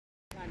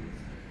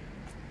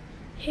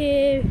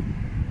Here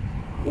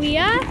we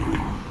are.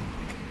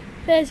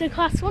 There's a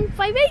class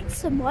 158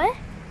 somewhere,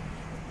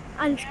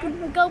 and it's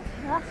going to go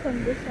past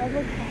on this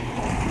level.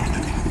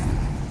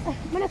 I'm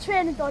going to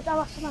train and go down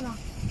after that.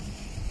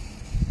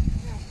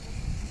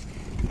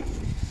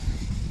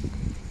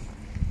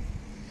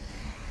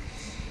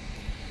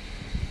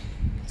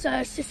 So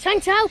I was just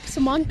trying to help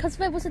someone because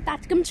there was a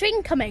dadgum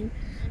train coming.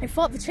 I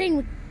thought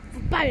the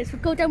barriers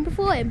would go down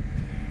before him.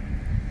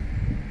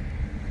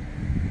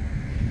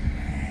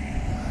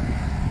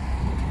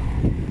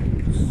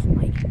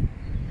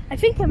 I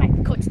think I might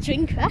be caught a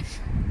train crash.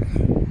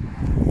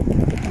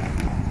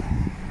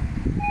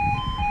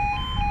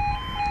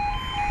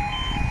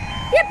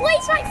 Yeah,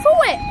 blaze right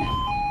through it!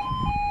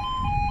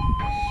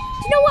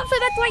 Do you know what the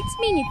red lights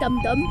mean, you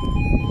dum-dum?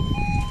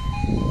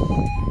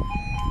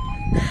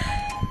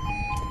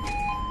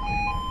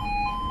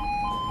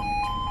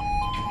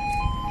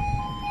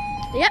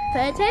 Yep,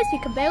 there it is, you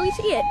can barely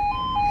see it.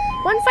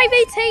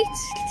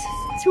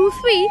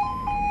 158823.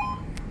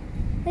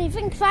 I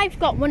think I've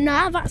got one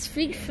now, that's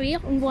 3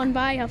 and one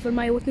by half of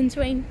my wooden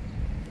train.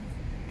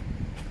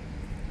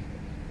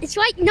 It's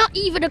like not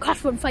even a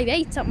class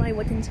 158 at my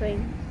wooden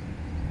train.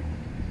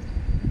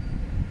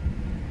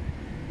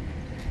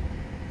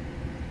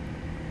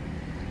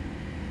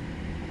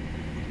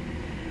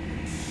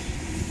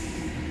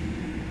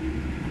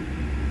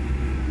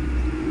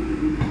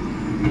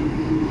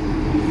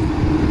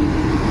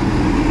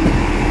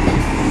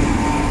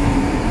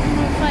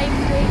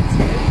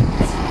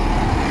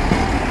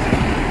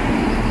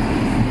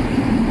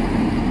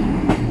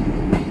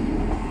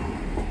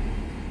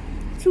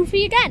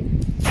 Again.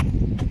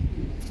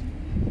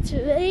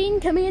 Train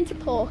coming into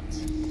port.